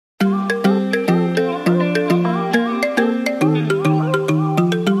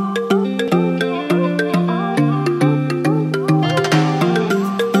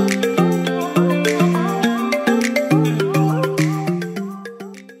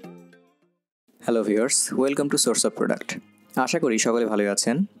Hello viewers, welcome to source of product. আশা করি সকলে ভালো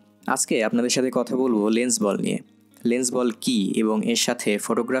আছেন। আজকে আপনাদের সাথে কথা বলবো লেন্সবল নিয়ে। লেন্সবল কী এবং এর সাথে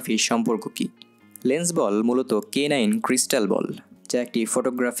ফটোগ্রাফির সম্পর্ক কী। লেন্সবল মূলত K9 ক্রিস্টাল বল, যা একটি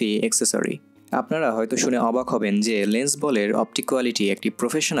ফটোগ্রাফি অ্যাক্সেসরি। আপনারা হয়তো শুনে অবাক হবেন যে লেন্স বলের অপটিক কোয়ালিটি একটি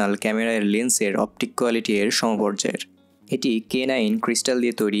প্রফেশনাল ক্যামেরার লেন্সের অপটিক কোয়ালিটি এর সমপর্যায়ের। এটি K9 ক্রিস্টাল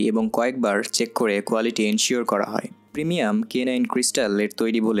দিয়ে তৈরি এবং কয়েকবার চেক করে কোয়ালিটি এনশিওর করা হয়। প্রিমিয়াম K9 ক্রিস্টাল এর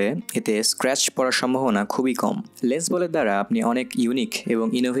তৈরি বলে এতে স্ক্র্যাচ পড়ার সম্ভাবনা খুবই কম। লেন্স বলের দ্বারা আপনি অনেক ইউনিক এবং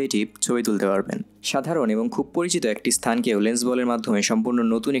ইনোভেটিভ ছবি তুলতে পারবেন। সাধারণ এবং খুব পরিচিত একটি স্থানকেও লেন্স বলের মাধ্যমে সম্পূর্ণ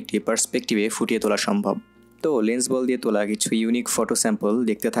নতুন একটি পার্সপেক্টিভে ফুটিয়ে তোলা সম্ভব। তো লেন্স বল দিয়ে তোলা কিছু ইউনিক ফটো স্যাম্পল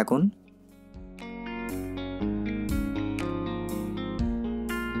দেখতে থাকুন।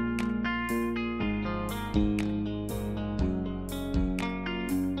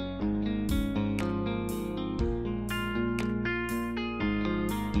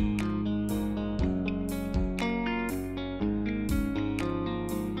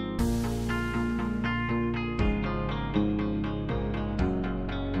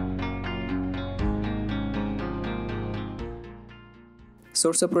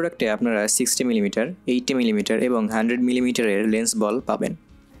 সোর্স অফ প্রোডাক্টে আপনারা 60 মিলিমিটার, 80 মিলিমিটার এবং 100 মিলিমিটারের লেন্স বল পাবেন।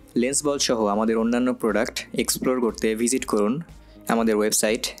 লেন্স বল সহ আমাদের অন্যান্য প্রোডাক্ট এক্সপ্লোর করতে ভিজিট করুন আমাদের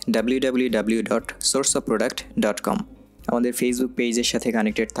ওয়েবসাইট www.sourceofproduct.com। আমাদের ফেসবুক পেজের সাথে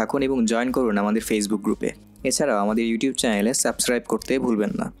কানেক্টেড থাকুন এবং জয়েন করুন আমাদের ফেসবুক গ্রুপে। এছাড়াও আমাদের ইউটিউব চ্যানেলে সাবস্ক্রাইব করতে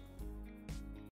ভুলবেন না।